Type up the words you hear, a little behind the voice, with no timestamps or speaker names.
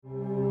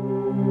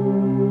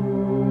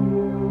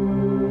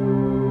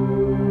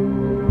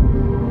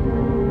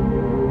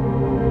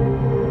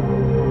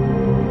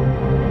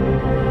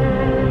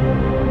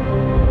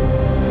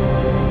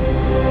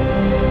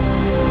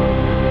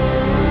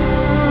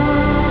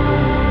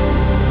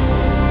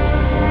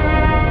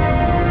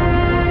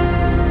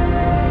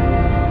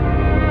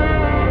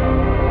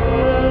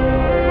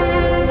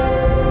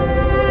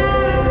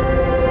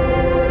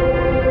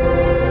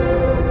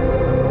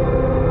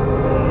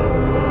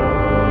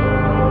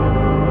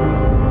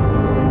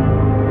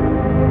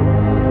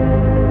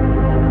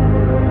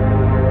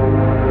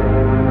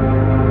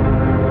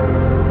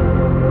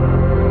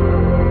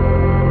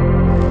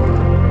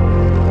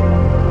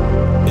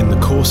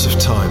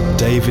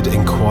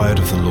word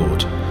of the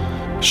Lord.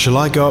 "Shall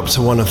I go up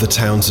to one of the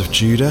towns of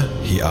Judah?"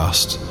 he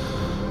asked.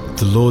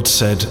 The Lord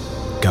said,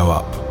 "Go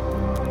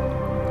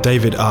up."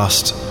 David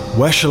asked,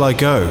 "Where shall I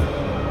go?"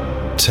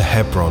 "To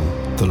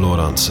Hebron," the Lord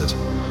answered.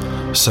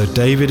 So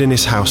David and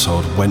his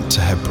household went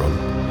to Hebron.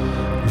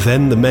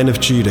 Then the men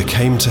of Judah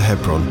came to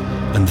Hebron,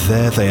 and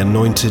there they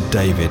anointed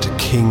David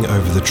king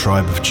over the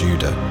tribe of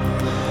Judah.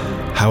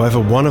 However,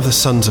 one of the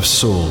sons of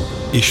Saul,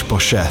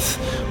 Ishbosheth,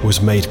 was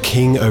made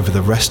king over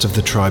the rest of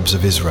the tribes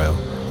of Israel.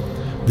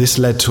 This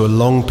led to a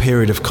long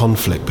period of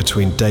conflict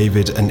between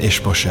David and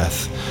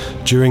Ishbosheth,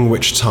 during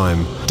which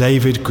time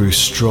David grew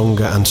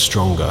stronger and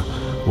stronger,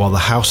 while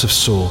the house of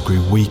Saul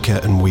grew weaker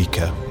and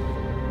weaker.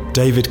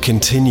 David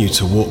continued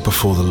to walk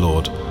before the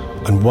Lord,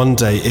 and one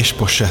day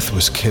Ishbosheth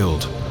was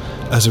killed.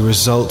 As a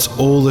result,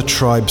 all the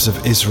tribes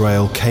of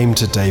Israel came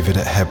to David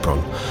at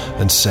Hebron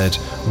and said,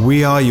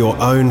 "We are your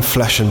own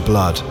flesh and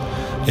blood.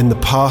 In the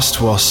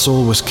past, while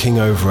Saul was king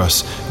over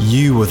us,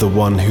 you were the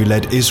one who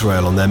led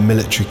Israel on their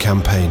military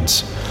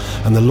campaigns.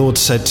 And the Lord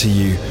said to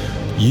you,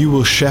 'You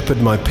will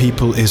shepherd my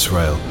people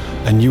Israel,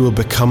 and you will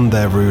become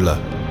their ruler.'"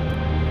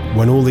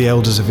 When all the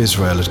elders of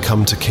Israel had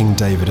come to King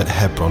David at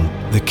Hebron,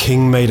 the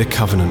king made a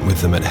covenant with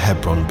them at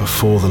Hebron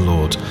before the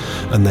Lord,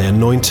 and they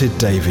anointed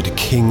David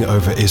king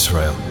over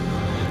Israel.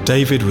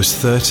 David was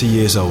 30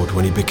 years old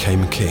when he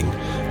became king,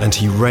 and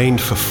he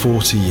reigned for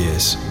 40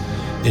 years.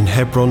 In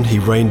Hebron he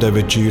reigned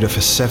over Judah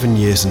for 7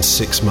 years and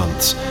 6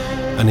 months,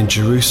 and in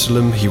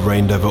Jerusalem he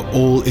reigned over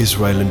all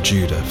Israel and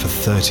Judah for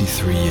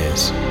 33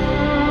 years.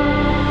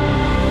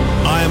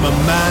 I am a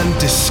man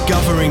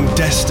discovering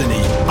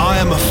destiny. I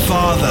am a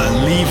father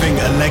leaving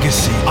a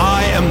legacy.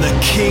 I am the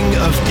king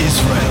of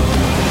Israel.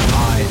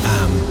 I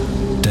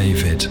am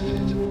David.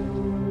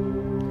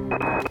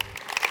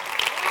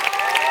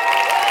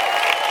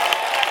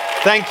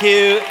 Thank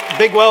you.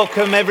 Big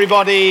welcome,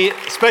 everybody.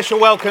 Special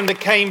welcome to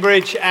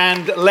Cambridge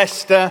and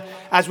Leicester.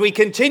 As we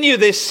continue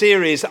this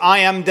series, I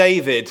Am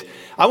David,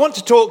 I want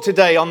to talk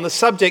today on the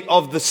subject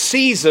of the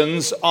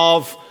seasons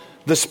of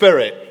the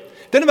Spirit.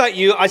 Don't know about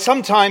you, I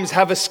sometimes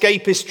have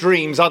escapist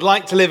dreams. I'd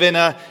like to live in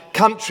a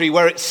country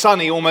where it's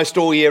sunny almost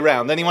all year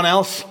round. Anyone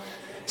else?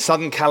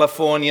 Southern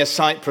California,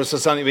 Cyprus or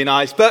something would be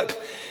nice. But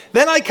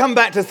then I come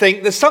back to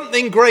think there's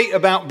something great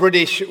about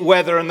British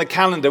weather and the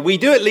calendar. We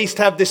do at least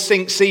have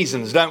distinct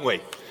seasons, don't we?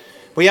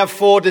 We have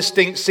 4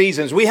 distinct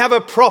seasons. We have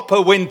a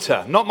proper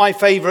winter, not my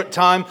favourite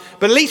time,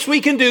 but at least we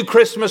can do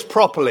Christmas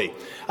properly.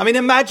 I mean,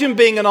 imagine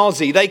being an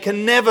Aussie. They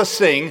can never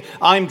sing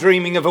 "I'm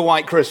Dreaming of a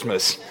White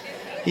Christmas."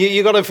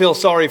 You've got to feel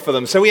sorry for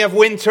them. So we have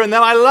winter, and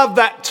then I love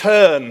that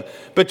turn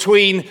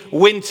between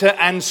winter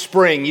and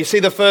spring. You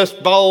see the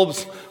first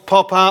bulbs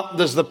pop up.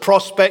 There's the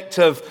prospect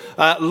of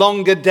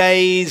longer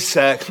days,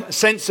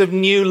 sense of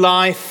new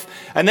life.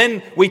 And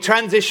then we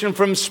transition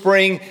from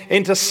spring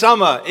into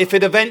summer. If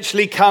it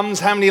eventually comes,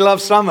 how many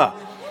love summer?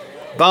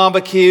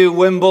 Barbecue,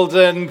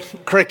 Wimbledon,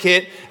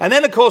 cricket. And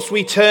then, of course,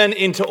 we turn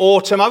into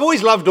autumn. I've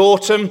always loved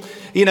autumn.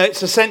 You know,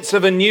 it's a sense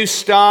of a new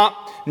start,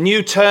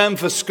 new term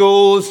for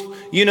schools,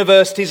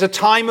 universities, a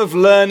time of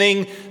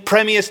learning,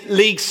 Premier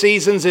League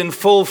seasons in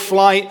full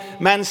flight,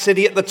 Man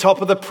City at the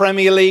top of the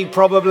Premier League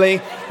probably.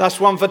 That's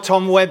one for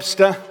Tom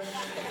Webster.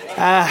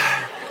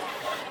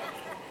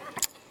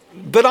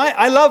 But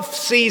I love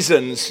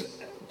seasons,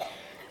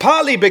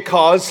 partly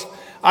because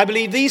I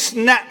believe these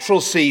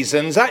natural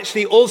seasons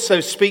actually also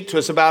speak to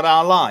us about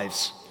our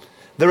lives.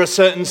 There are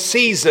certain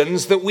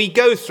seasons that we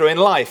go through in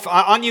life.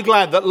 Aren't you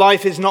glad that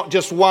life is not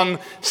just one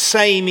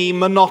samey,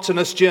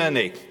 monotonous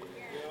journey?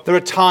 There are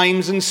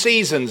times and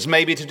seasons,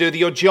 maybe to do with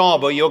your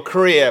job or your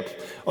career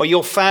or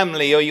your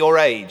family or your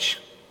age.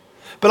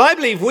 But I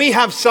believe we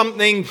have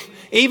something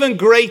even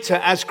greater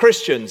as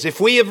Christians. If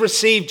we have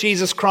received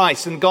Jesus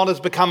Christ and God has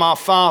become our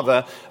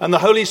Father and the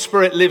Holy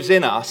Spirit lives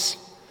in us,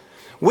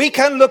 we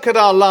can look at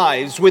our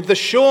lives with the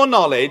sure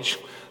knowledge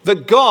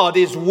that God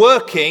is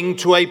working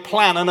to a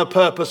plan and a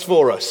purpose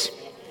for us.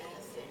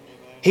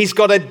 He's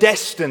got a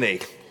destiny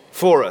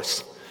for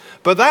us.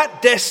 But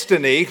that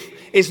destiny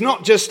is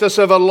not just a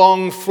sort of a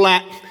long,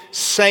 flat,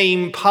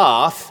 same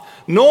path.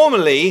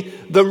 Normally,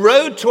 the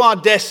road to our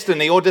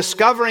destiny or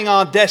discovering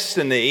our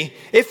destiny,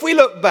 if we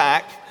look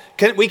back,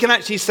 we can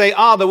actually say,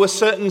 there were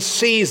certain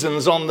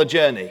seasons on the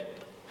journey.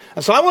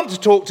 And so I want to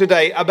talk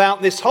today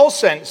about this whole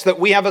sense that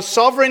we have a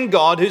sovereign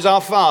God who's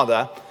our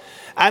Father,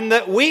 and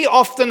that we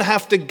often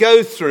have to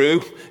go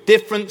through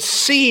different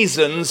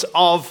seasons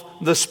of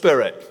the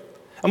Spirit.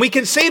 And we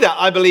can see that,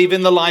 I believe,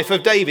 in the life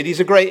of David.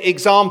 He's a great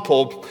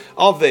example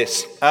of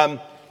this.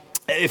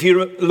 If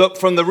you look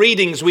from the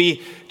readings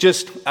we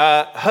just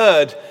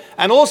heard,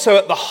 and also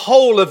at the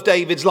whole of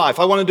David's life,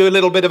 I want to do a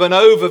little bit of an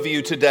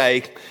overview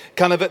today,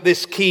 kind of at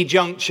this key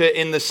juncture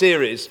in the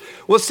series.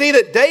 We'll see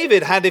that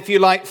David had, if you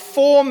like,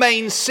 4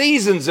 main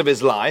seasons of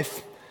his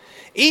life,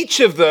 each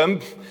of them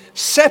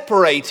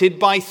separated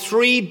by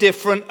 3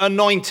 different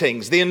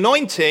anointings. The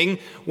anointing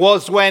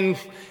was when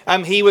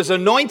he was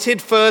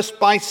anointed first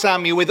by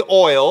Samuel with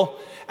oil,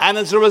 and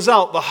as a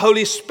result, the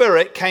Holy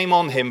Spirit came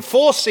on him.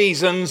 4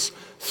 seasons,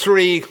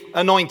 three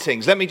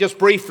anointings. Let me just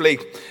briefly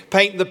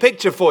paint the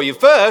picture for you.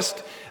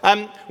 First,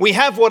 we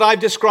have what I've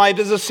described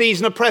as a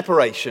season of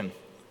preparation.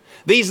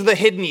 These are the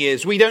hidden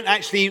years. We don't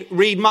actually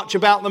read much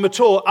about them at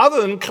all,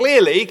 other than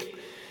clearly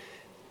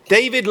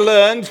David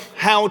learned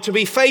how to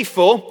be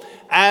faithful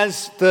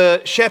as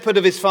the shepherd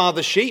of his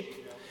father's sheep.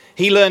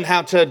 He learned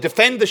how to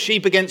defend the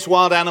sheep against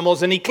wild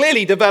animals, and he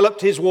clearly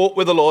developed his walk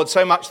with the Lord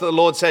so much that the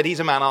Lord said, he's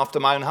a man after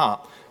my own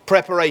heart.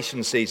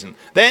 Preparation season.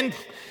 Then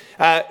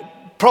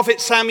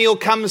Prophet Samuel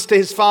comes to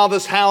his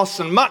father's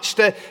house, and much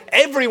to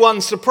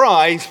everyone's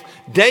surprise,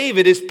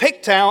 David is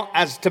picked out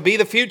as to be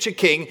the future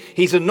king.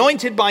 He's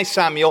anointed by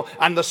Samuel,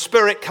 and the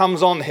Spirit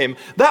comes on him.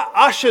 That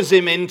ushers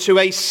him into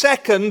a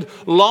second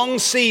long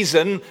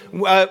season.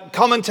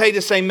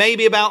 Commentators say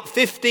maybe about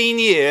 15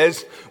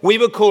 years, we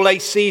would call a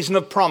season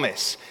of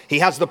promise. He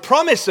has the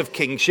promise of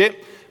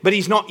kingship, but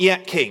he's not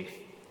yet king.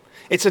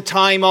 It's a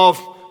time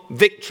of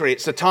victory.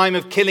 It's a time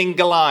of killing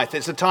Goliath.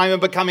 It's a time of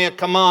becoming a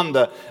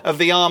commander of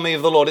the army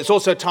of the Lord. It's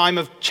also a time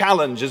of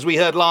challenge, as we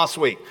heard last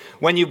week,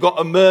 when you've got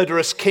a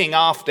murderous king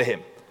after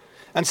him.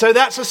 And so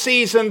that's a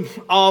season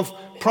of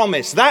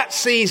promise. That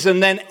season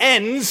then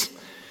ends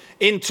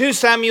in 2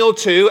 Samuel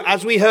 2,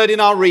 as we heard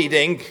in our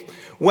reading,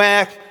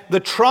 where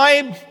the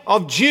tribe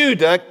of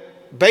Judah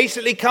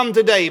basically come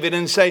to David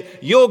and say,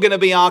 you're going to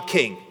be our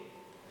king.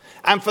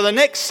 And for the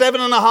next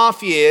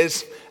 7.5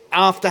 years,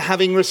 after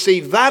having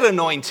received that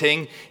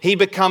anointing, he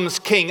becomes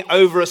king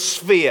over a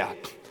sphere,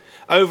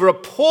 over a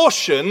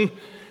portion,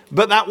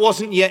 but that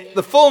wasn't yet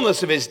the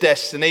fullness of his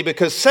destiny,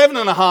 because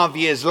 7.5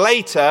 years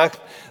later,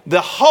 the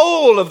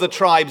whole of the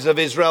tribes of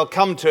Israel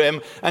come to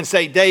him and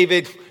say,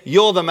 David,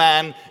 you're the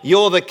man,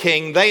 you're the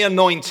king. They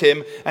anoint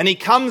him, and he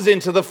comes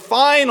into the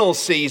final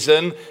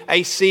season,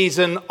 a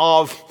season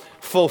of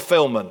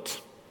fulfillment.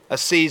 A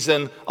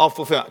season of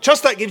fulfillment.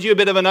 Just that gives you a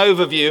bit of an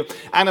overview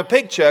and a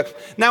picture.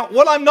 Now,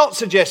 what I'm not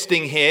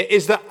suggesting here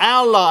is that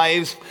our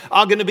lives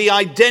are going to be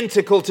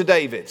identical to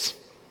David's.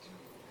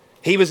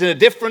 He was in a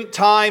different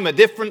time, a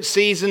different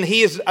season.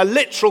 He is a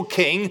literal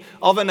king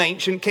of an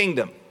ancient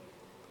kingdom.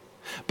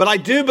 But I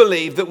do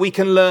believe that we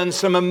can learn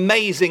some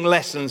amazing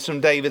lessons from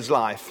David's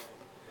life.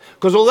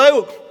 Because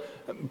although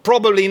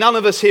probably none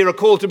of us here are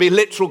called to be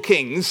literal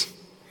kings,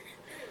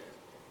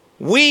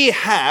 we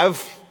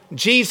have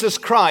Jesus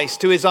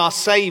Christ, who is our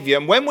Savior.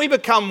 And when we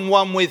become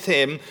one with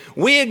him,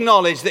 we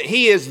acknowledge that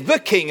he is the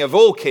King of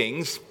all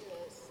kings.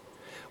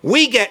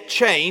 We get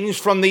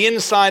changed from the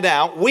inside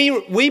out.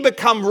 We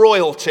become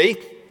royalty.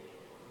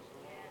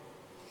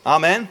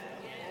 Amen.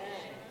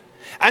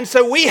 And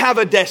so we have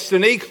a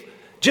destiny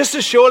just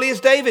as surely as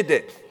David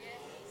did.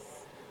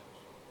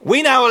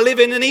 We now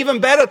live in an even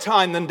better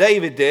time than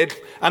David did.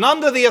 And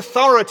under the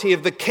authority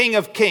of the King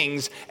of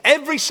Kings,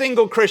 every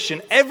single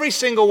Christian, every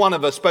single one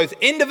of us, both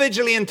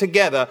individually and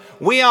together,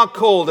 we are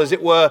called, as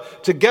it were,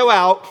 to go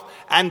out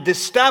and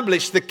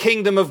establish the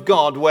kingdom of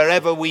God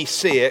wherever we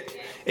see it,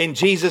 in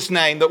Jesus'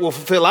 name, that will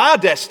fulfill our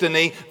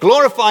destiny,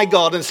 glorify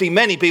God, and see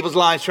many people's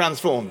lives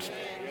transformed.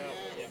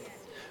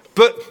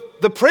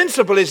 But the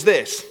principle is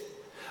this.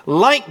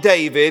 Like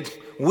David,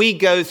 we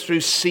go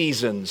through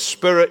seasons,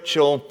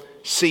 spiritual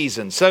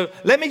seasons. So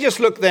let me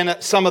just look then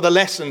at some of the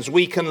lessons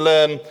we can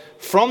learn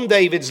from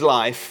David's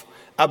life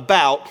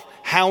about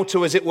how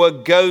to, as it were,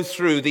 go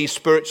through these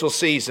spiritual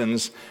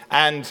seasons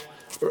and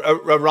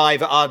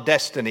arrive at our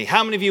destiny.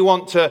 How many of you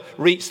want to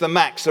reach the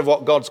max of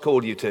what God's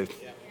called you to?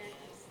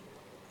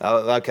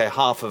 Oh, okay,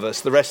 half of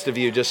us. The rest of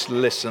you just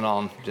listen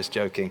on. Just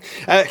joking.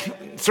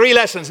 3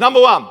 lessons.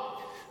 Number 1,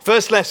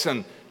 first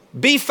lesson,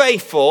 be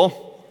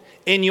faithful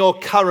in your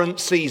current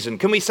season.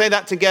 Can we say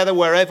that together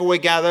wherever we're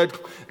gathered?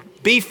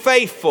 Be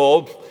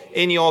faithful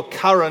in your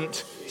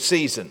current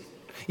season.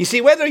 You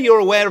see, whether you're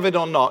aware of it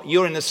or not,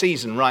 you're in a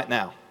season right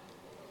now.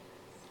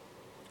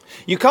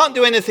 You can't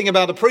do anything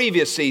about a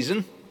previous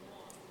season.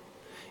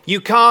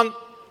 You can't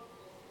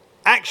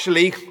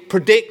actually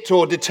predict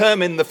or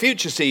determine the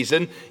future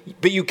season,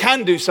 but you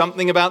can do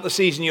something about the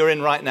season you're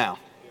in right now.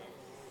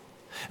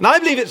 And I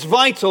believe it's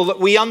vital that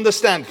we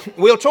understand.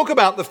 We'll talk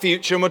about the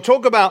future and we'll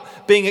talk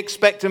about being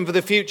expectant for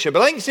the future,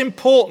 but I think it's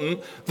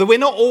important that we're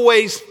not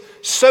always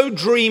so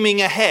dreaming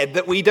ahead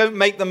that we don't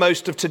make the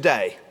most of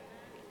today.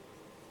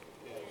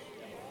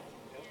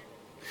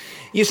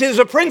 You see, there's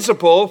a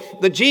principle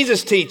that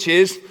Jesus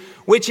teaches,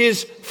 which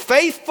is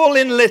faithful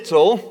in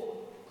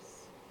little,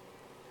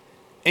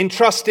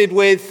 entrusted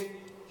with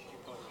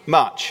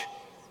much.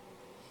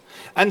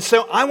 And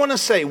so I want to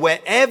say,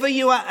 wherever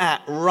you are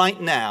at right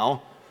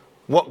now,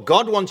 what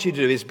God wants you to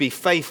do is be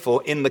faithful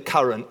in the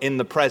current, in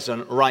the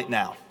present, right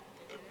now.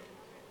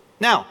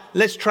 Now,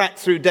 let's track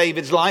through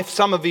David's life.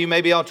 Some of you may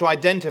be able to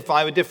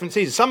identify with different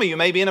seasons. Some of you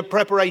may be in a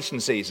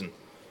preparation season.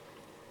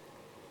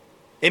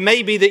 It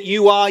may be that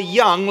you are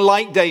young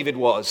like David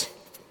was.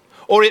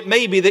 Or it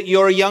may be that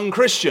you're a young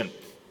Christian.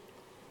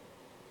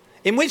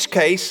 In which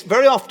case,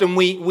 very often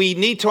we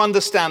need to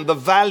understand the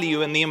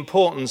value and the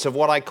importance of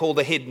what I call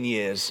the hidden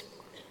years.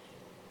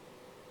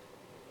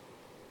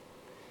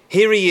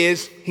 Here he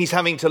is. He's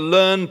having to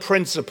learn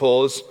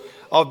principles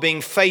of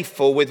being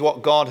faithful with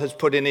what God has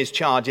put in his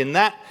charge. In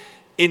that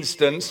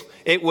instance,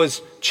 it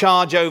was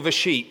charge over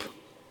sheep.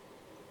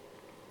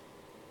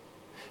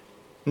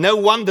 No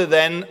wonder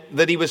then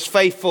that he was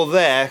faithful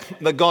there,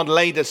 that God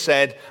later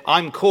said,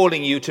 I'm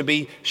calling you to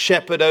be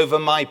shepherd over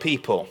my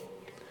people.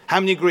 How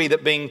many agree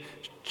that being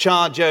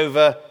charge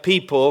over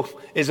people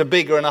is a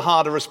bigger and a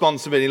harder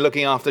responsibility than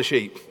looking after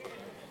sheep?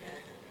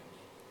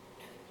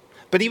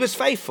 But he was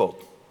faithful.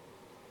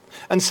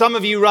 And some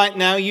of you right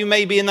now, you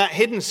may be in that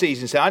hidden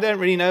season. Say, I don't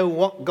really know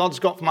what God's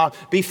got for my...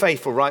 Be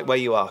faithful right where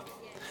you are.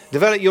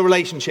 Develop your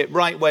relationship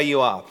right where you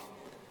are.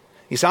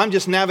 You say, I'm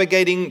just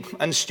navigating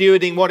and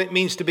stewarding what it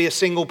means to be a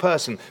single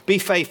person. Be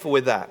faithful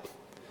with that.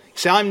 You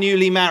say, I'm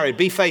newly married.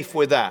 Be faithful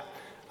with that.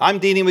 I'm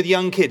dealing with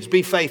young kids.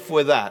 Be faithful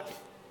with that.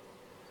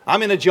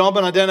 I'm in a job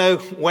and I don't know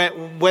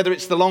whether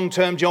it's the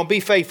long-term job.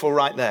 Be faithful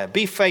right there.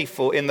 Be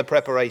faithful in the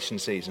preparation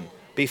season.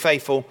 Be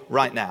faithful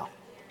right now.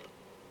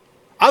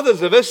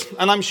 Others of us,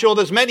 and I'm sure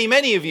there's many,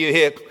 many of you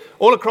here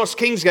all across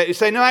Kingsgate who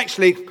say, no,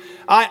 actually,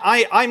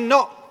 I'm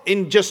not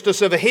in just a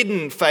sort of a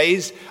hidden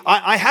phase.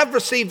 I have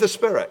received the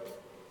Spirit.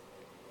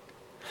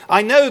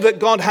 I know that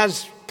God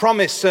has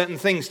promised certain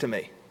things to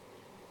me.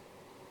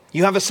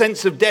 You have a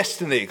sense of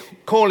destiny,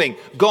 calling.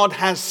 God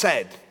has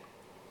said.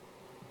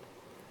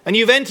 And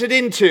you've entered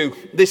into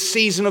this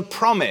season of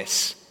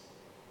promise.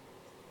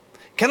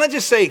 Can I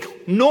just say,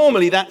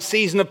 normally that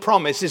season of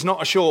promise is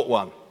not a short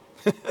one.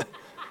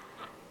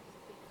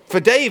 For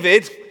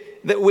David,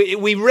 that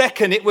we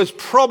reckon it was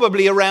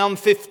probably around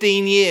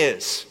 15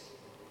 years.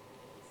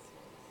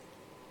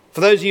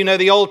 For those of you who know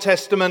the Old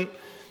Testament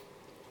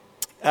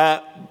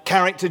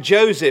character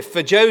Joseph.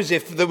 For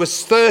Joseph, there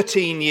was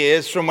 13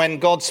 years from when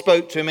God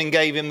spoke to him and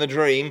gave him the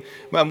dream,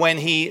 and when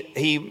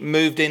he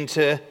moved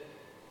into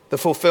the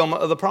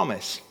fulfillment of the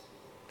promise.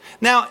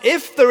 Now,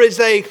 if there is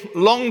a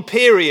long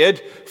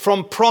period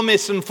from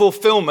promise and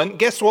fulfillment,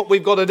 guess what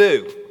we've got to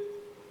do?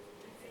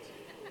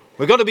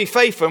 We've got to be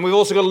faithful, and we've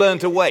also got to learn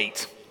to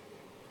wait.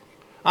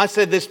 I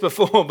said this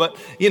before, but,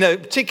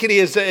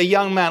 particularly as a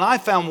young man, I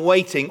found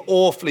waiting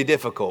awfully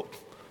difficult.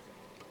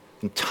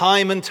 And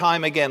time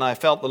again, I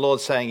felt the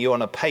Lord saying, you're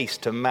on a pace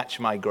to match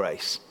my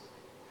grace.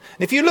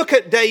 And if you look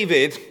at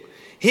David,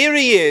 here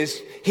he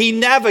is. He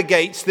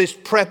navigates this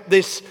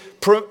promise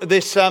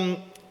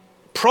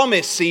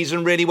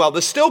season really well.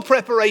 There's still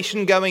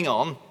preparation going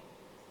on.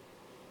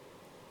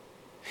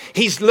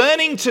 He's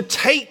learning to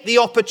take the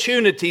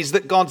opportunities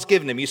that God's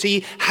given him. You see,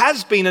 he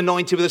has been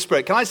anointed with the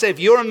Spirit. Can I say, if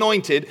you're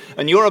anointed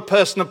and you're a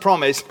person of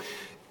promise,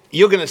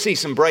 you're going to see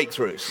some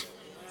breakthroughs.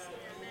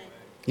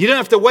 You don't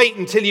have to wait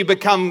until you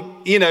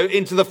become,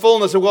 into the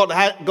fullness of what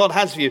God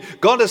has for you.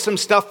 God has some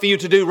stuff for you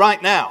to do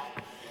right now.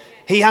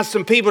 He has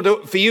some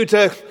people for you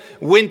to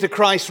win to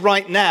Christ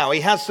right now.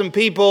 He has some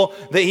people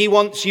that he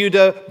wants you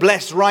to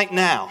bless right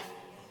now.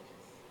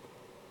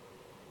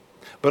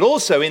 But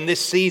also in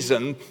this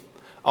season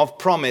of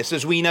promise,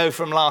 as we know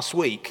from last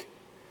week,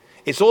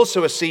 it's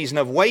also a season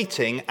of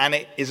waiting, and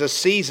it is a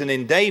season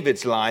in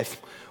David's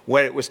life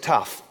where it was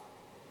tough.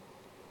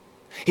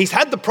 He's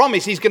had the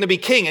promise he's going to be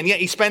king, and yet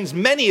he spends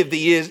many of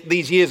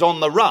these years on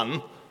the run.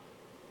 And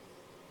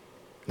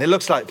it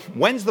looks like,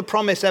 when's the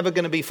promise ever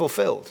going to be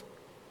fulfilled?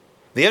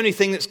 The only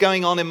thing that's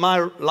going on in my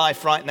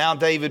life right now,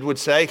 David would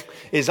say,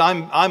 is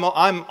I'm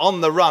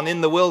on the run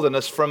in the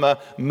wilderness from a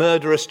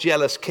murderous,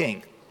 jealous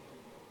king.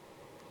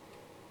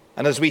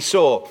 And as we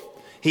saw,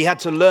 he had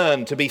to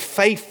learn to be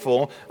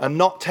faithful and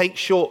not take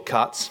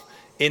shortcuts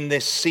in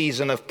this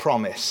season of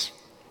promise.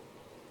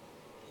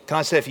 Can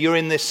I say, if you're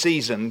in this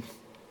season,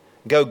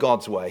 go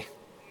God's way.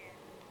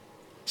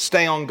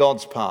 Stay on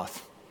God's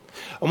path.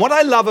 And what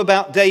I love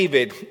about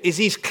David is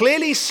he's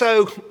clearly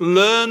so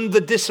learned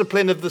the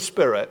discipline of the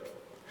Spirit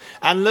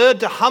and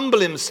learned to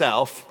humble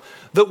himself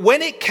that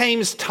when it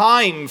came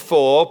time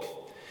for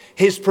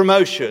his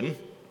promotion,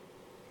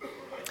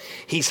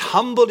 he's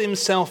humbled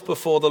himself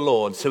before the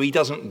Lord, so he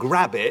doesn't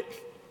grab it,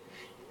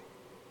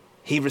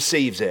 he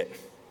receives it.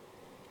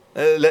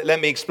 Let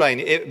me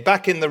explain.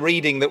 Back in the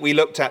reading that we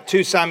looked at,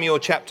 2 Samuel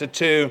chapter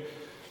 2,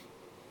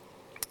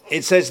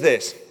 it says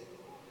this.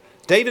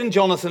 David and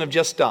Jonathan have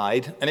just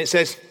died, and it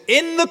says,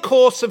 in the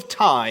course of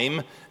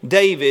time,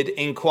 David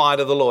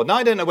inquired of the Lord. Now,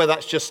 I don't know whether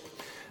that's just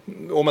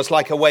almost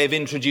like a way of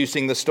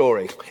introducing the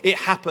story. It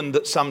happened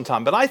at some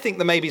time, but I think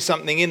there may be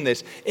something in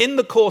this. In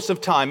the course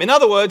of time. In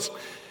other words,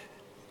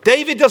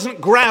 David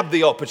doesn't grab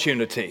the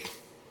opportunity.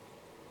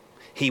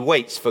 He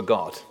waits for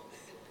God.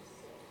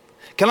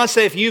 Can I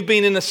say, if you've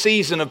been in a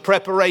season of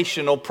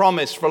preparation or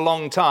promise for a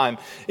long time,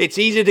 it's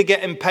easy to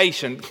get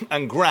impatient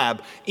and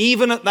grab,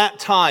 even at that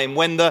time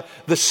when the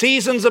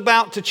season's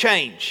about to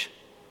change.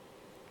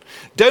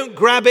 Don't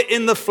grab it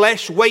in the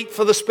flesh, wait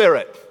for the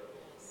Spirit.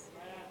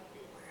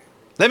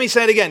 Let me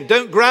say it again.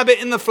 Don't grab it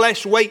in the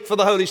flesh, wait for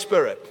the Holy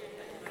Spirit.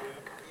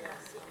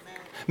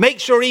 Make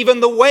sure even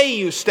the way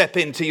you step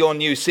into your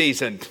new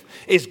season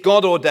is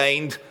God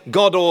ordained,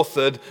 God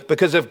authored,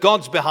 because if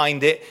God's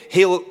behind it,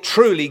 he'll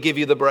truly give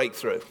you the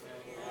breakthrough.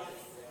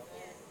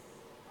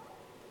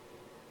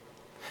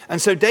 And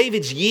so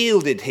David's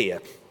yielded here.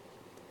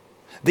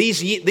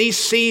 These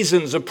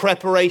seasons of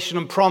preparation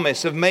and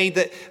promise have meant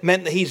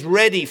that he's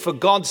ready for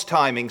God's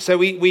timing. So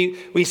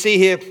we see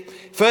here,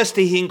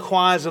 firstly, he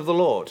inquires of the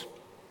Lord.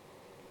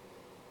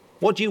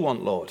 What do you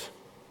want, Lord?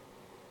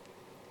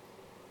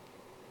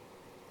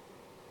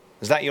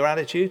 Is that your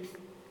attitude?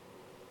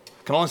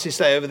 I can honestly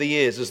say over the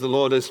years, as the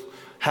Lord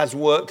has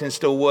worked and is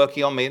still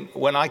working on me,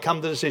 when I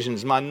come to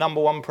decisions, my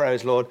number one prayer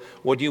is, Lord,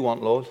 what do you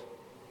want, Lord?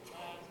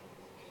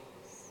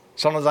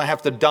 Sometimes I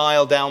have to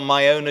dial down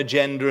my own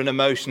agenda and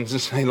emotions and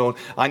say, Lord,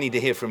 I need to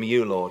hear from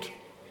you, Lord.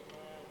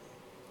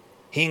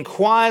 He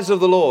inquires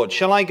of the Lord.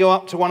 Shall I go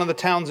up to one of the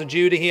towns of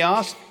Judah, he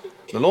asked.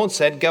 The Lord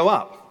said, go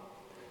up.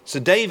 So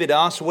David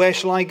asked, where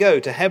shall I go?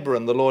 To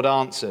Hebron, the Lord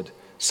answered.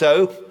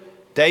 So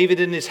David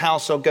and his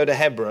household go to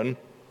Hebron.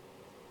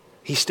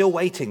 He's still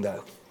waiting,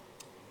 though.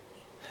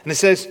 And it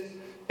says,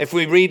 if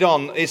we read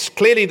on, it's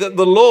clearly that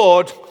the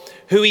Lord,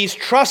 who he's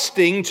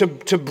trusting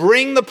to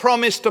bring the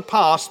promise to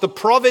pass, the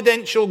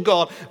providential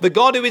God, the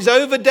God who is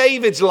over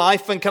David's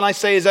life, and can I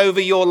say is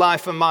over your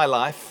life and my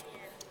life,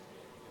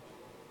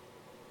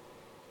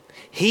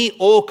 he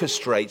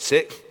orchestrates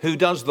it. Who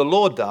does? The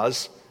Lord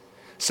does.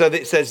 So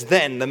that it says,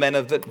 then the men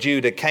of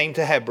Judah came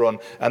to Hebron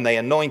and they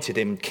anointed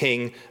him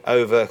king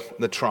over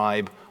the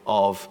tribe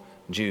of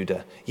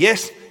Judah.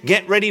 Yes,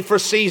 get ready for a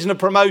season of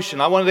promotion.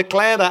 I want to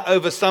declare that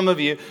over some of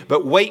you,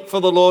 but wait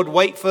for the Lord,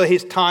 wait for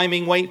his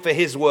timing, wait for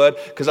his word,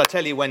 because I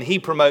tell you, when he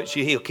promotes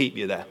you, he'll keep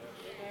you there.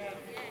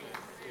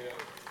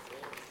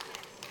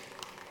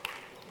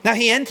 Now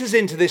he enters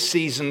into this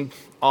season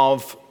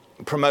of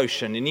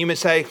promotion, and you may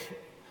say,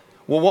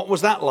 well, what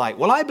was that like?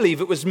 Well, I believe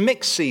it was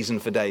mixed season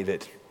for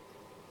David.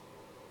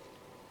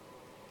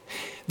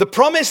 The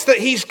promise that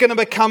he's going to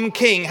become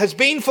king has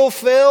been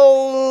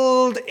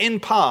fulfilled in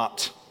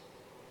part.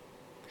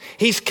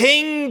 He's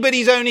king, but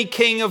he's only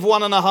king of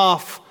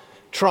 1.5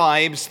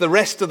 tribes. The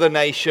rest of the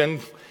nation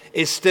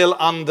is still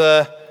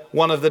under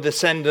one of the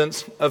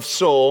descendants of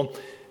Saul.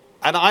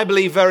 And I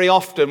believe very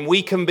often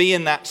we can be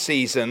in that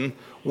season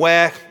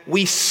where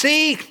we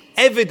see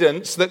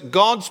evidence that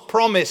God's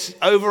promise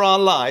over our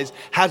lives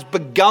has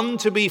begun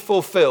to be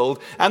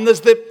fulfilled. And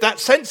there's that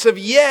sense of,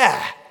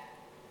 yeah.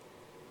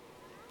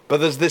 But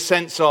there's this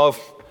sense of,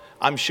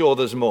 I'm sure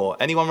there's more.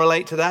 Anyone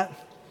relate to that?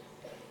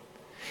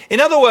 In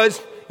other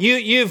words,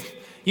 you've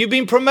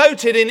been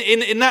promoted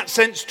in that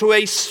sense to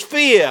a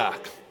sphere.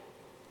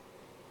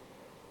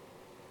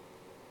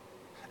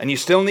 And you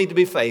still need to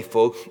be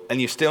faithful,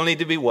 and you still need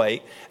to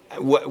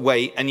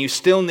wait, and you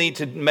still need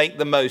to make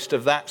the most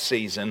of that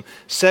season.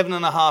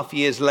 7.5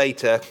 years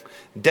later,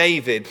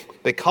 David,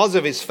 because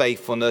of his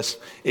faithfulness,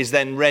 is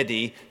then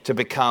ready to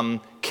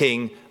become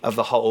king of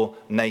the whole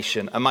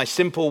nation. And my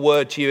simple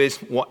word to you is,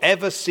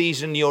 whatever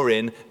season you're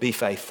in, be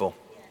faithful.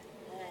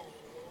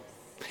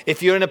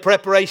 If you're in a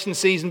preparation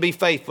season, be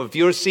faithful. If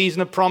you're a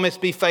season of promise,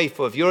 be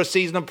faithful. If you're a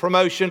season of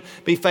promotion,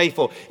 be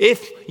faithful.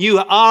 If you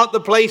are at the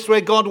place where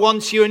God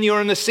wants you and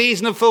you're in a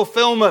season of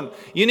fulfillment,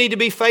 you need to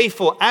be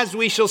faithful. As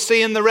we shall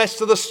see in the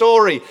rest of the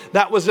story,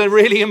 that was a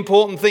really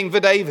important thing for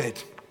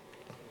David.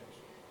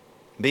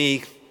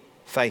 Be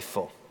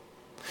faithful.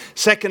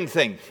 Second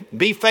thing,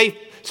 be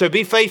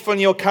faithful in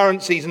your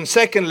current season.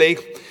 Secondly,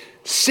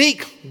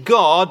 seek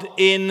God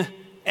in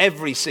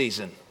every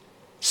season.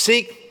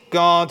 Seek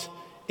God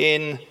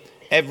in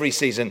every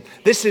season.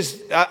 This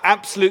is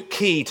absolute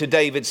key to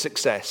David's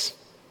success.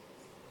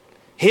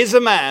 Here's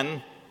a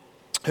man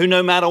who,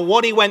 no matter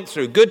what he went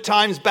through, good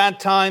times, bad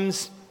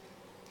times,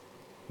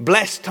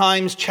 blessed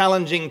times,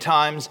 challenging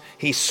times,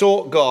 he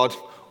sought God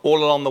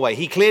all along the way.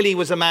 He clearly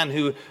was a man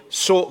who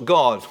sought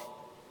God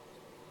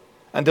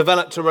and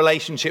developed a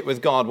relationship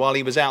with God while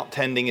he was out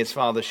tending his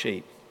father's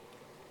sheep.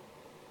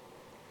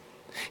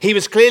 He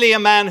was clearly a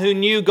man who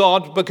knew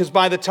God, because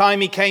by the time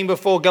he came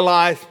before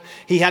Goliath,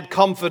 he had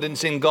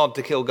confidence in God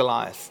to kill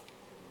Goliath.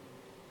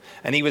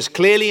 And he was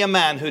clearly a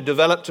man who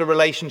developed a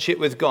relationship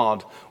with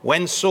God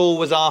when Saul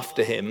was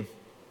after him,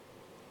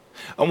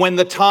 and when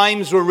the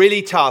times were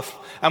really tough,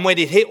 and when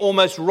it hit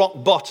almost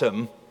rock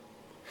bottom,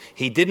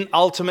 he didn't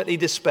ultimately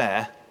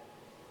despair,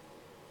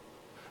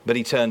 but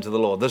he turned to the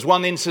Lord. There's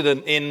one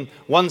incident in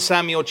 1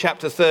 Samuel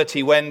chapter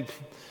 30 when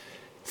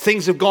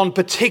things have gone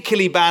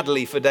particularly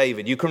badly for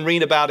David. You can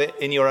read about it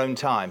in your own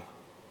time.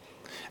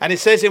 And it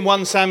says in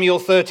 1 Samuel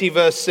 30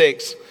 verse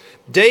 6,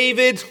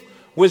 David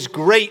was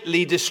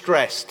greatly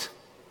distressed.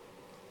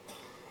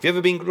 Have you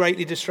ever been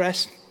greatly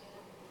distressed?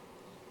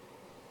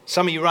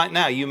 Some of you right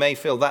now, you may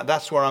feel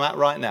that's where I'm at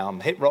right now.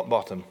 I'm hit rock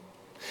bottom.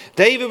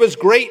 David was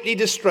greatly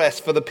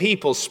distressed, for the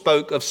people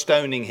spoke of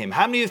stoning him.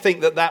 How many of you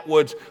think that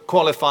would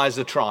qualify as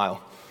a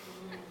trial?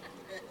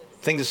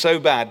 Things are so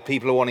bad,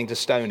 people are wanting to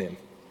stone him.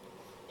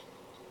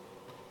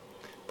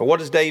 But what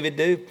does David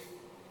do?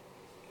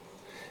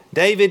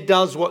 David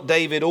does what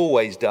David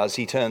always does.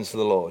 He turns to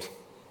the Lord.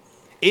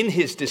 In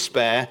his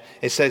despair,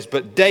 it says,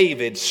 but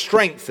David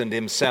strengthened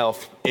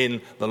himself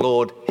in the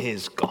Lord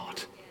his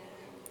God.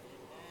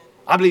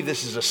 I believe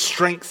this is a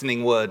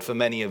strengthening word for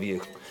many of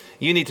you.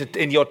 You need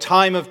to, in your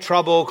time of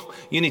trouble,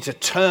 you need to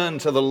turn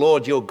to the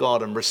Lord your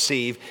God and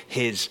receive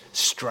his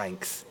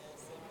strength.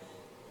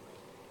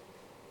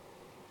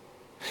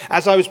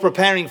 As I was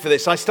preparing for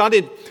this, I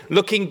started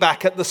looking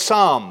back at the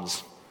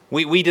Psalms.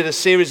 We did a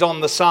series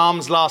on the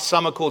Psalms last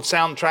summer called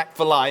Soundtrack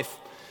for Life.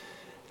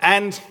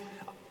 And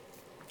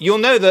you'll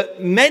know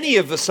that many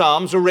of the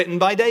Psalms were written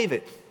by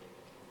David.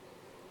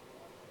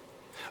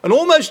 And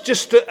almost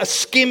just a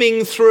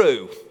skimming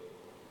through,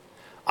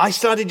 I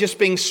started just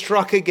being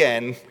struck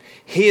again.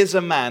 Here's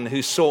a man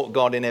who sought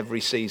God in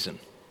every season.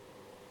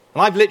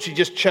 And I've literally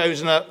just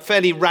chosen a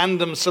fairly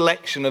random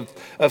selection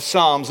of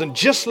Psalms and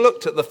just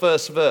looked at the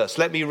first verse.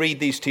 Let me read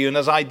these to you. And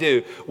as I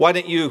do, why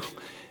don't you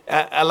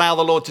allow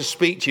the Lord to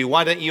speak to you?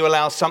 Why don't you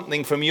allow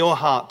something from your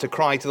heart to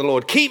cry to the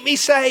Lord? Keep me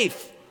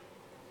safe,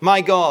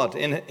 my God.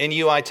 In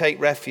you I take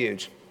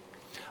refuge.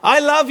 I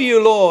love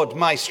you, Lord,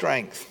 my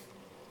strength.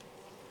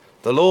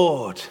 The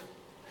Lord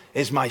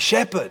is my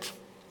shepherd.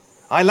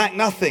 I lack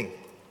nothing.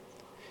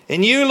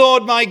 In you,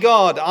 Lord, my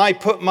God, I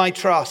put my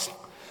trust.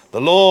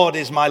 The Lord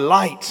is my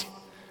light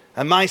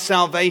and my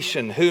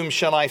salvation. Whom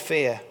shall I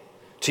fear?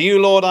 To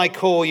you, Lord, I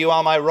call. You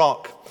are my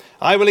rock.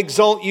 I will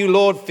exalt you,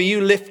 Lord, for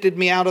you lifted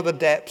me out of the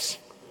depths.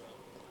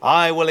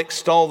 I will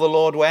extol the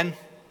Lord when?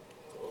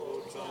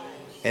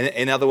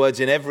 In other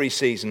words, in every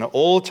season, at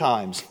all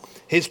times.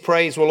 His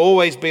praise will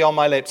always be on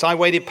my lips. I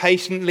waited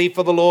patiently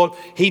for the Lord.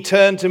 He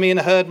turned to me and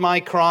heard my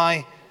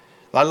cry.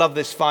 I love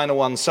this final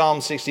one,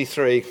 Psalm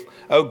 63.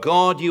 O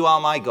God, you are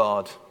my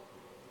God.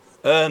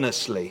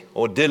 Earnestly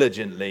or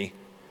diligently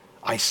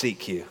I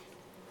seek you.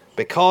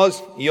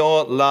 Because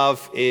your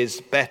love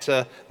is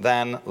better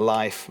than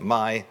life,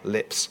 my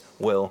lips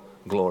will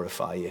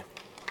glorify you.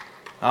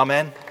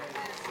 Amen.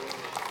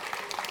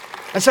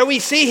 And so we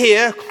see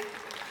here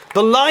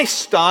the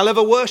lifestyle of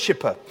a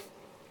worshipper,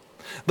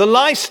 the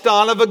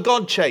lifestyle of a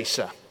God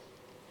chaser.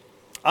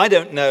 I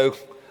know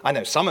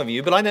some of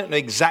you, but I don't know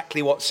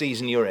exactly what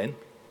season you're in.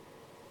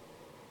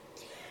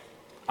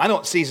 I know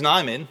what season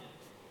I'm in.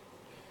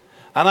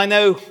 And I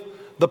know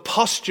the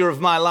posture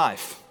of my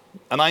life,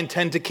 and I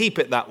intend to keep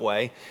it that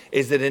way,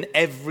 is that in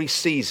every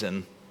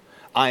season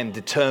I am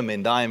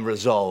determined, I am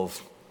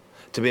resolved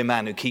to be a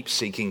man who keeps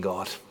seeking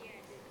God.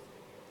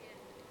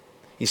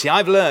 You see,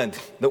 I've learned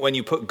that when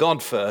you put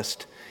God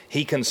first,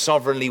 he can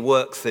sovereignly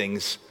work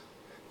things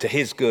to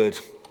his good,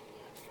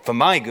 for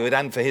my good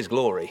and for his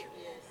glory.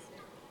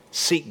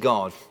 Seek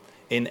God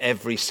in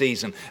every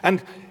season.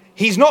 And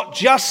he's not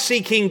just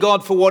seeking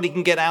God for what he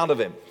can get out of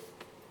him.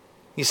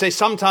 You say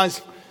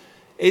sometimes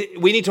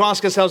we need to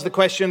ask ourselves the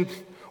question,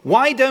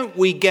 why don't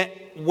we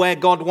get where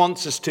God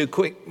wants us to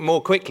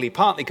more quickly?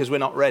 Partly because we're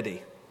not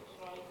ready.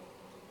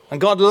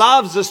 And God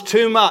loves us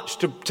too much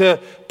to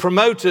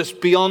promote us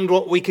beyond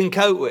what we can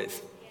cope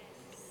with.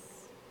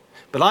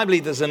 But I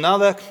believe there's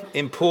another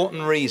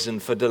important reason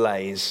for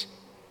delays.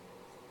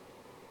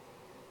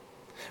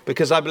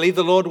 Because I believe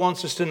the Lord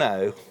wants us to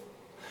know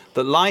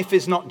that life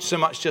is not so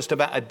much just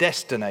about a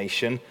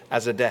destination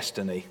as a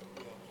destiny.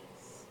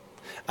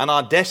 And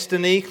our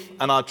destiny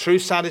and our true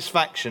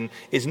satisfaction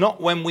is not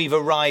when we've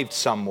arrived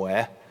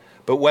somewhere,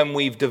 but when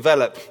we've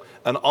developed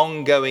an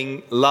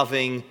ongoing,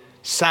 loving,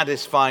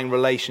 satisfying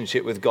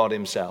relationship with God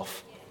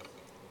himself.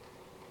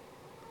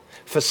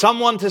 For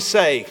someone to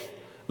say,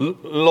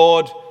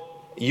 Lord,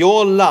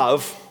 your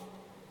love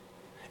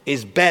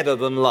is better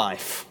than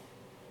life.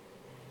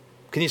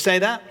 Can you say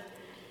that?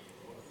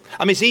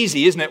 I mean, it's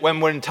easy, isn't it,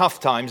 when we're in tough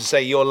times to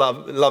say your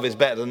love is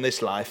better than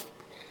this life.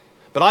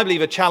 But I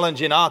believe a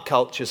challenge in our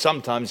culture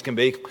sometimes can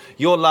be,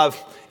 your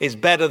love is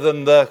better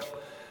than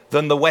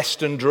the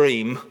Western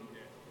dream,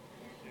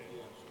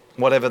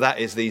 whatever that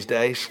is these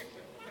days.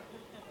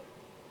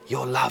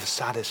 Your love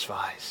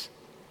satisfies.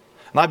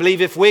 And I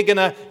believe if we're going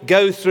to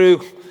go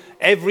through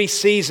every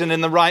season in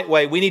the right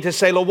way, we need to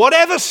say, Lord,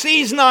 whatever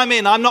season I'm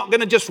in, I'm not going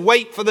to just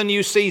wait for the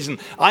new season.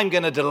 I'm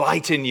going to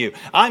delight in you.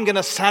 I'm going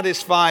to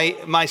satisfy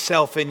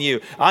myself in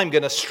you. I'm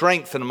going to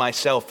strengthen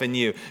myself in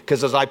you.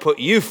 Because as I put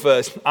you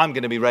first, I'm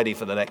going to be ready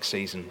for the next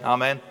season.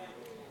 Amen.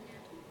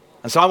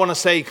 And so I want to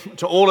say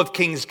to all of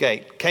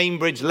Kingsgate,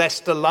 Cambridge,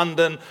 Leicester,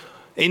 London,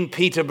 in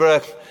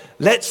Peterborough,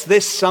 let's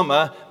this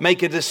summer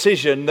make a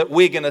decision that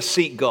we're going to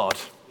seek God.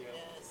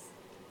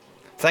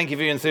 Thank you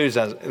for your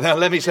enthusiasm. Now,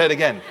 let me say it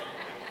again.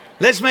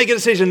 Let's make a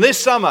decision this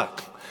summer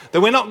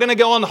that we're not going to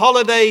go on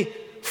holiday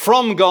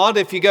from God.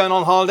 If you're going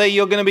on holiday,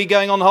 you're going to be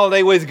going on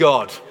holiday with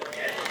God.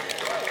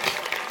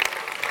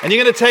 And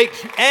you're going to take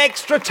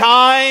extra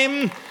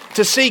time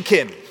to seek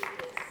him.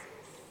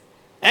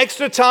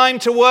 Extra time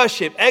to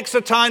worship, extra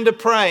time to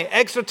pray,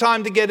 extra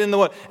time to get in the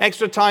word,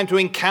 extra time to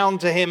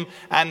encounter him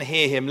and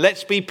hear him.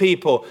 Let's be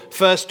people,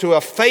 first, who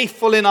are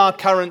faithful in our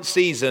current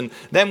season.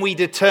 Then we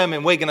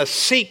determine we're going to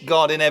seek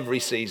God in every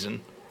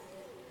season.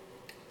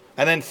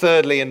 And then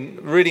thirdly, and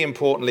really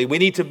importantly, we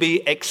need to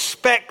be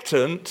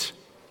expectant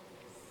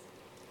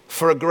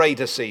for a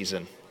greater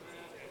season.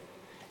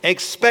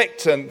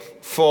 Expectant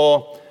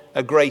for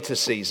a greater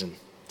season.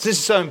 This is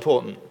so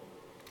important.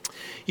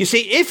 You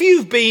see, if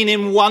you've been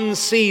in one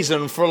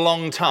season for a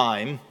long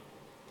time,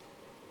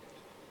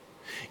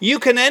 you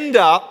can end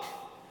up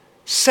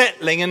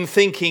settling and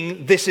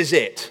thinking, this is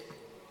it.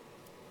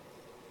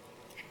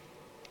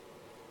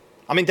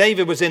 I mean,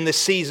 David was in this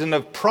season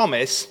of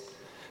promise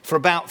for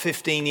about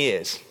 15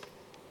 years.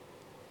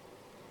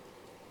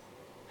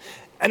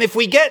 And if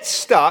we get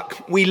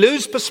stuck, we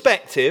lose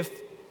perspective,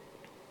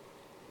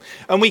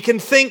 and we can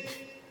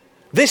think,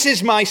 this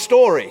is my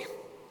story.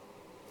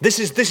 This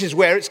is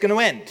where it's going to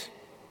end.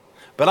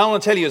 But I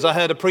want to tell you, as I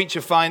heard a preacher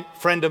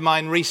friend of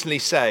mine recently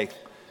say,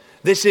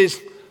 this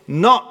is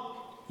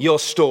not your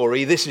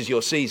story, this is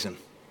your season.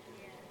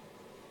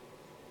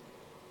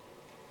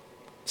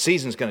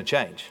 Season's going to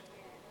change.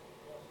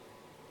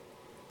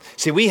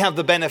 See, we have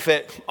the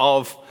benefit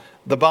of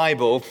the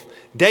Bible.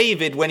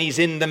 David, when he's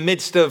in the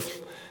midst of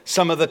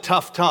some of the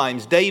tough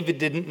times, David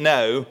didn't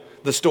know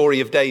the story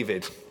of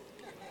David.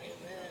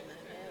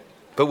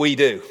 But we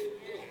do.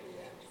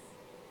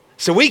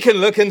 So we can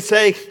look and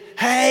say,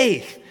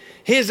 hey,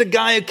 here's a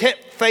guy who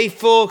kept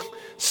faithful,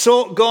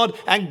 sought God,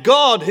 and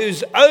God,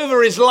 who's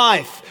over his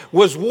life,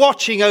 was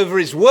watching over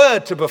his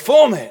word to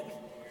perform it.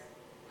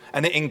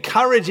 And it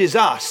encourages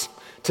us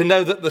to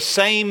know that the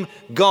same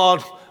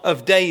God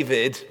of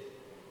David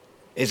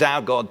is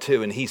our God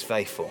too, and he's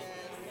faithful.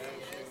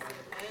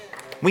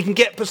 We can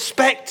get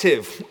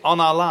perspective on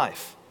our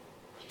life.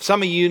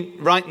 Some of you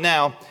right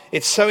now,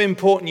 it's so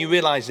important you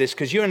realize this,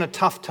 because you're in a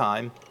tough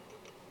time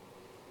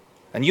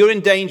and you're in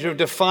danger of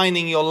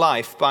defining your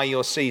life by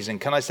your season.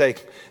 Can I say,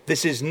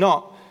 this is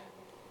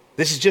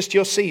just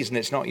your season,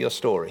 it's not your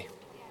story.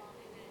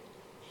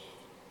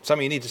 Some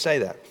of you need to say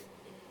that.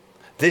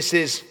 This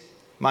is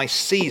my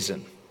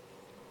season,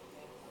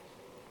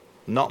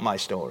 not my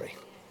story.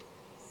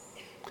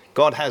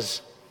 God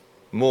has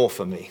more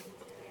for me.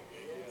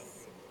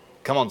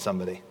 Come on,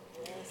 somebody.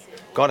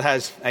 God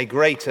has a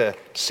greater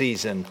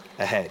season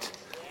ahead.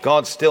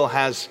 God still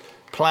has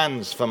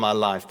plans for my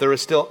life. There are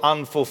still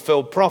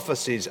unfulfilled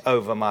prophecies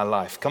over my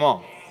life. Come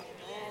on.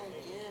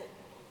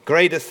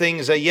 Greater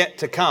things are yet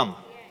to come.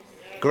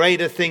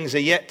 Greater things are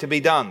yet to be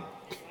done.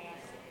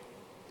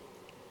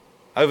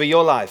 Over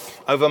your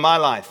life, over my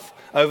life,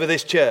 over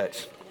this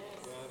church.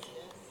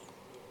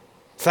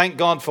 Thank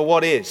God for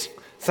what is.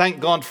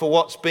 Thank God for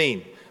what's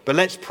been. But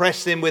let's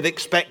press in with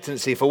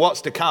expectancy for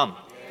what's to come.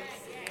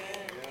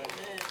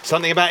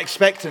 Something about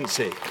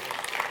expectancy.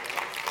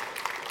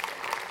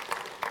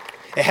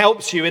 It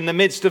helps you in the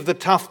midst of the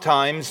tough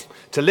times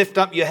to lift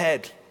up your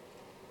head.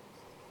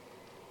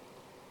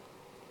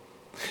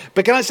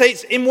 But can I say,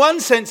 it's, in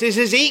one sense, this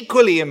is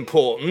equally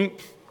important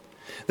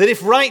that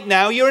if right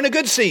now you're in a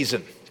good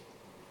season,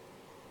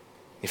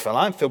 you feel,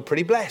 I feel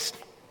pretty blessed.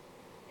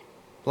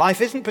 Life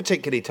isn't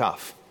particularly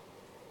tough.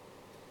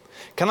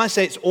 Can I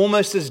say it's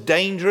almost as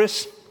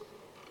dangerous?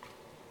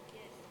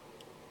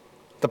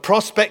 The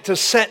prospect of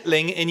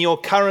settling in your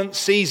current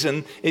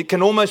season, it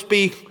can almost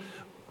be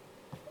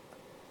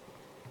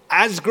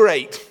as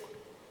great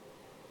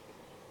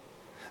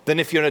than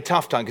if you're in a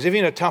tough time. Because if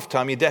you're in a tough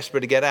time, you're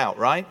desperate to get out,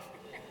 right?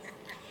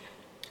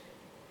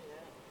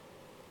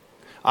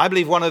 I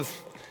believe one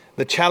of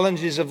the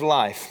challenges of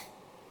life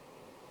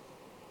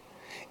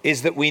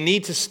is that we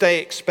need to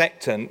stay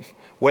expectant,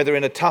 whether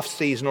in a tough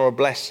season or a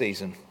blessed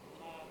season.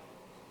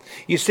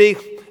 You see,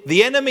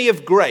 the enemy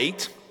of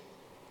great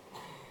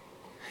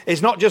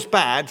is not just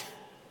bad,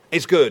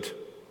 it's good.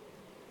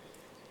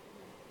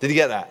 Did you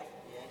get that?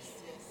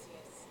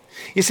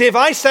 You see, if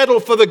I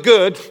settle for the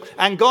good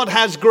and God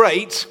has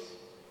great,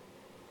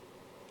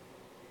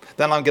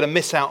 then I'm going to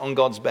miss out on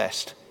God's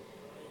best.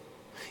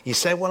 You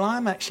say, well,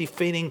 I'm actually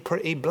feeling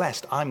pretty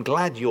blessed. I'm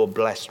glad you're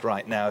blessed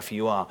right now if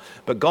you are.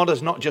 But God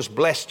has not just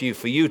blessed you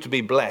for you to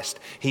be blessed.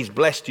 He's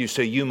blessed you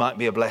so you might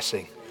be a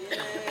blessing.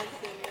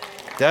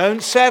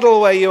 Don't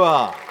settle where you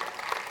are.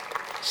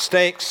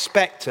 Stay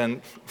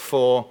expectant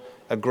for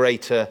a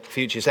greater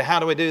future. So how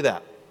do we do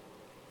that?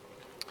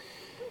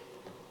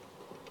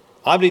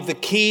 I believe the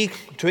key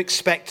to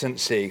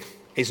expectancy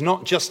is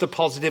not just a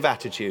positive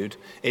attitude,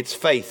 it's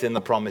faith in the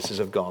promises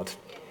of God.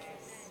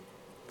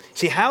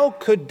 See, how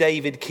could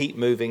David keep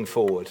moving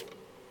forward?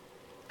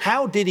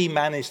 How did he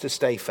manage to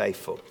stay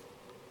faithful?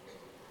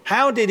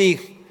 How did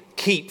he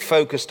keep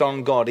focused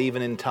on God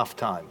even in tough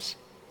times?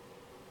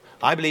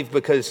 I believe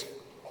because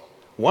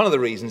one of the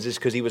reasons is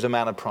because he was a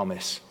man of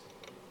promise.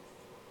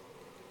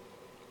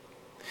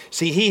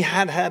 See, he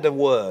had had a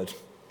word,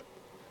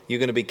 you're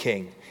going to be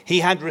king.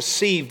 He had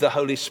received the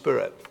Holy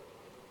Spirit.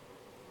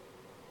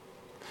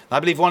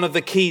 I believe one of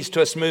the keys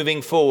to us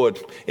moving forward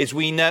is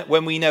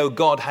when we know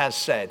God has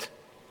said.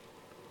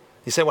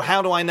 You say, well,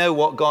 how do I know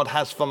what God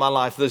has for my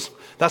life?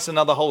 That's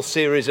another whole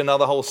series,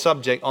 another whole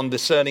subject on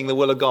discerning the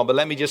will of God. But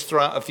let me just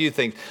throw out a few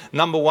things.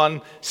 Number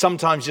one,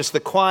 sometimes just the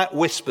quiet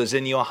whispers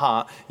in your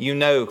heart, you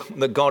know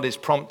that God is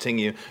prompting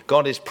you.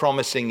 God is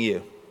promising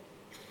you.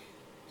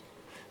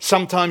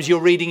 Sometimes you're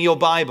reading your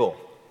Bible.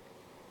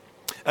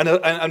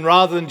 And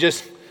rather than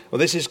just, well,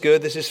 this is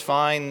good, this is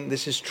fine,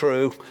 this is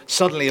true,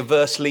 suddenly a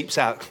verse leaps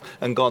out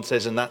and God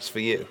says, and that's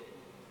for you.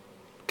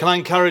 Can I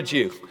encourage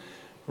you?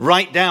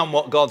 Write down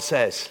what God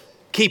says.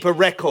 Keep a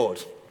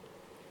record.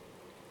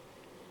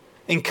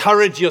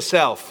 Encourage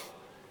yourself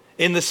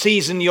in the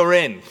season you're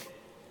in.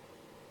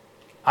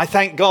 I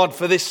thank God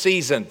for this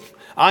season.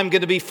 I'm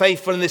going to be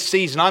faithful in this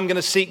season. I'm going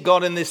to seek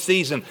God in this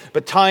season.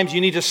 But times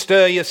you need to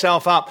stir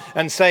yourself up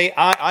and say,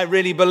 I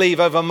really believe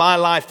over my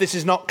life. This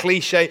is not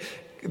cliche.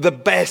 The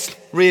best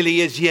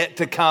really is yet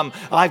to come.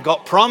 I've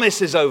got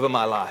promises over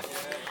my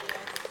life.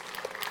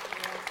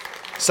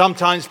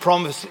 Sometimes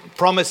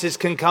promises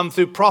can come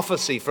through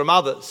prophecy from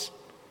others.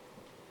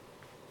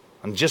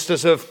 And just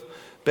as a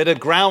bit of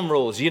ground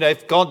rules,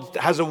 if God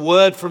has a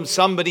word from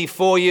somebody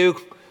for you,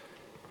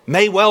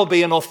 may well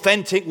be an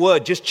authentic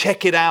word. Just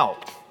check it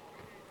out.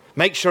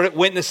 Make sure it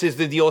witnesses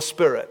with your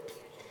spirit.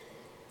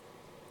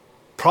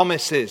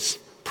 Promises,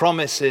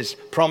 promises,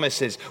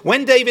 promises.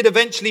 When David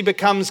eventually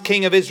becomes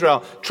king of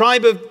Israel,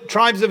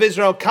 tribes of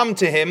Israel come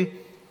to him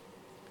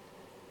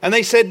and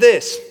they said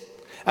this,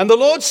 "And the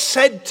Lord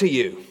said to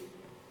you,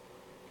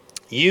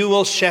 you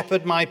will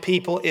shepherd my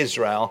people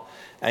Israel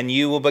and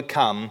you will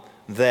become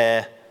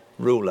their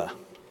ruler."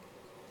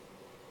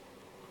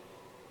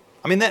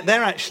 I mean,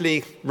 they're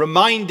actually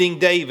reminding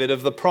David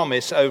of the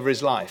promise over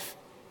his life.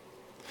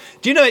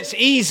 Do you know it's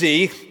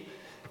easy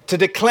to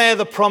declare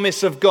the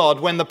promise of God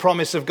when the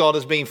promise of God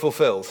has been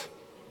fulfilled?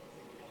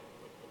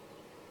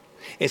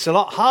 It's a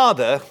lot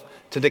harder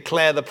to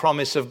declare the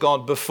promise of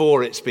God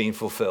before it's been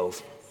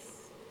fulfilled.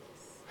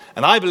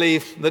 And I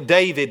believe that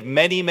David,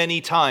 many, many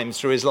times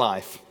through his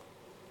life,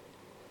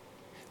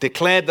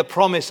 declared the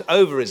promise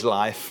over his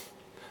life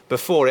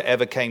before it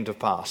ever came to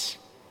pass.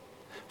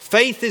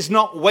 Faith is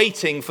not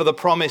waiting for the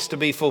promise to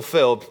be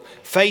fulfilled.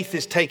 Faith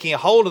is taking a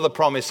hold of the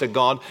promise of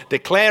God,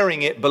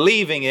 declaring it,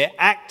 believing it,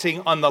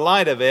 acting on the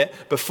light of it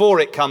before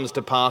it comes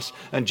to pass.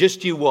 And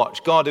just you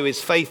watch. God, who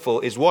is faithful,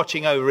 is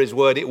watching over his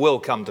word. It will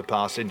come to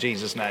pass in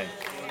Jesus' name.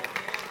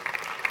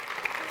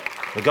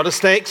 We've got to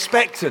stay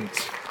expectant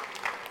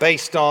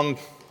based on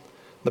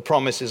the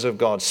promises of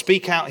God.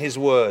 Speak out his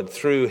word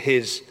through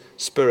his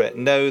Spirit.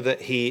 Know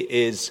that he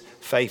is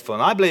faithful.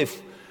 And I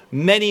believe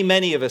many,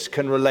 many of us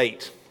can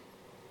relate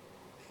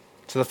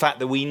to the fact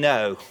that we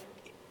know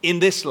in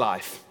this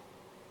life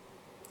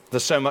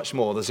there's so much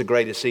more. There's a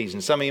greater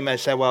season. Some of you may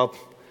say, well,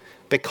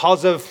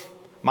 because of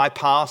my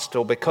past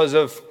or because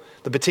of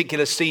the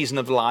particular season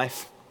of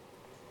life,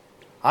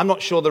 I'm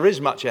not sure there is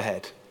much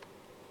ahead.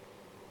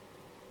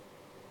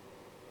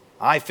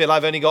 I feel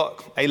I've only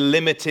got a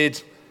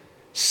limited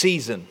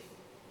season.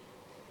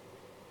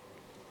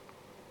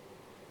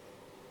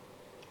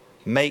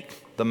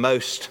 Make the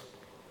most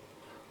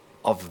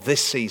of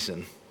this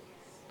season.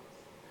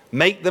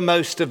 Make the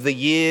most of the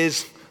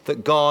years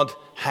that God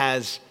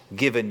has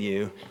given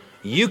you.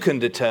 You can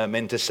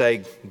determine to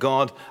say,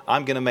 God,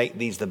 I'm going to make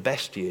these the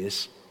best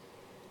years.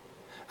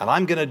 And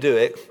I'm going to do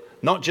it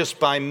not just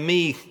by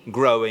me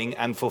growing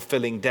and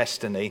fulfilling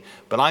destiny,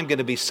 but I'm going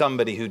to be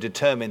somebody who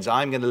determines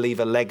I'm going to leave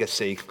a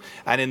legacy.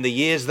 And in the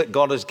years that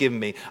God has given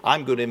me,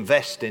 I'm going to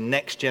invest in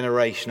next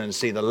generation and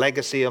see the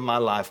legacy of my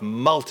life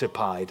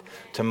multiplied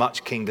to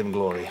much kingdom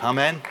glory.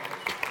 Amen?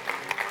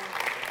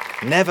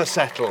 Never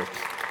settle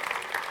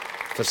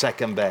for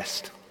second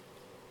best.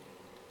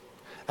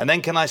 And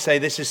then can I say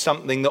this is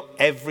something that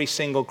every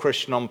single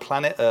Christian on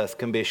planet Earth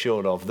can be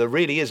assured of. There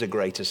really is a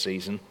greater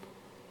season.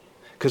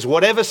 Because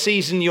whatever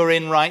season you're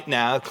in right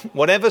now,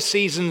 whatever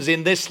seasons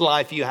in this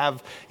life you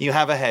have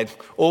ahead,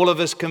 all of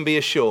us can be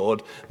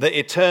assured that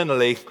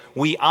eternally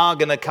we are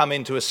going to come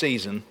into a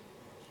season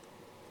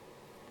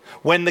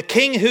when the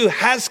King who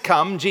has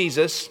come,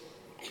 Jesus,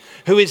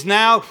 who is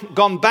now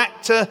gone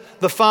back to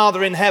the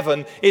Father in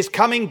heaven, is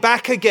coming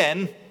back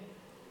again,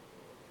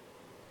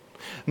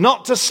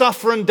 not to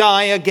suffer and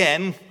die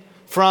again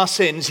for our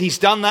sins. He's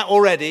done that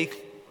already.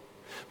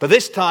 But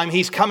this time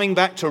he's coming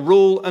back to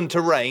rule and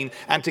to reign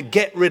and to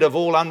get rid of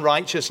all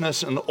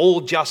unrighteousness and all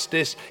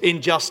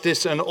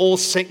injustice and all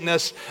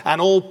sickness and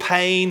all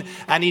pain.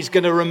 And he's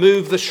going to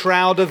remove the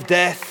shroud of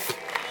death.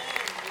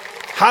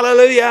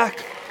 Hallelujah.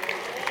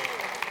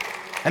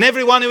 And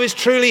everyone who is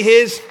truly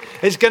his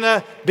is going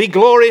to be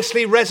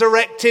gloriously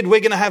resurrected. We're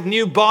going to have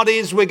new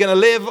bodies. We're going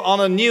to live on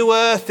a new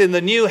earth in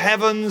the new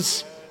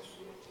heavens.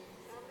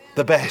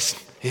 The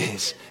best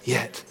is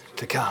yet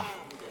to come.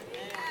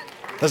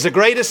 There's a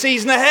greater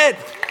season ahead.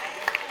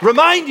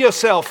 Remind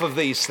yourself of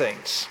these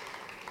things.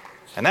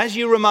 And as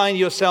you remind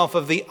yourself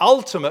of the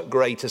ultimate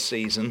greater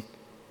season,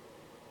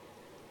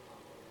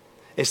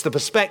 it's the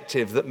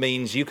perspective that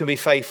means you can be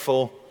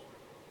faithful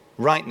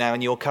right now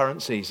in your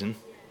current season.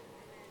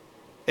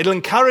 It'll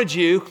encourage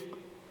you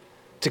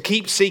to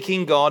keep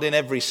seeking God in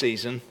every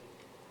season.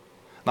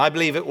 And I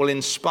believe it will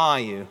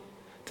inspire you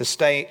to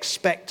stay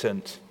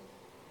expectant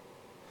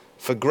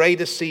for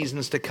greater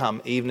seasons to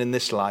come, even in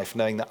this life,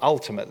 knowing that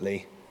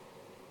ultimately,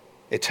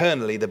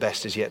 eternally, the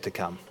best is yet to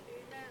come.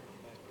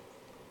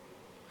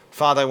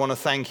 Father, I want to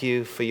thank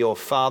you for your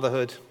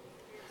fatherhood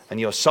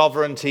and your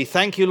sovereignty.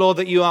 Thank you, Lord,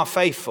 that you are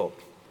faithful.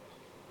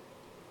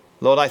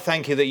 Lord, I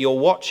thank you that you're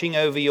watching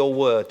over your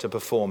word to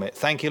perform it.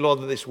 Thank you,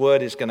 Lord, that this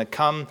word is going to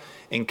come,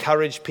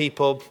 encourage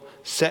people,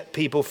 set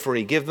people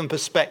free, give them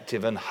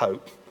perspective and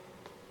hope.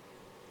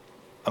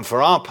 And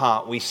for our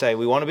part, we say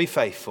we want to be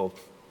faithful.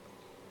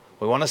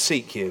 We want to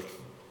seek you.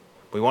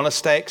 We want to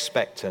stay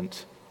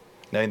expectant,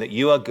 knowing that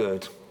you are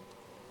good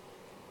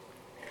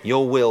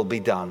Your will be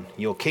done.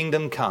 Your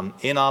kingdom come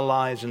in our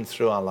lives and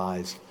through our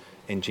lives.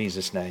 In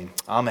Jesus' name.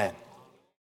 Amen.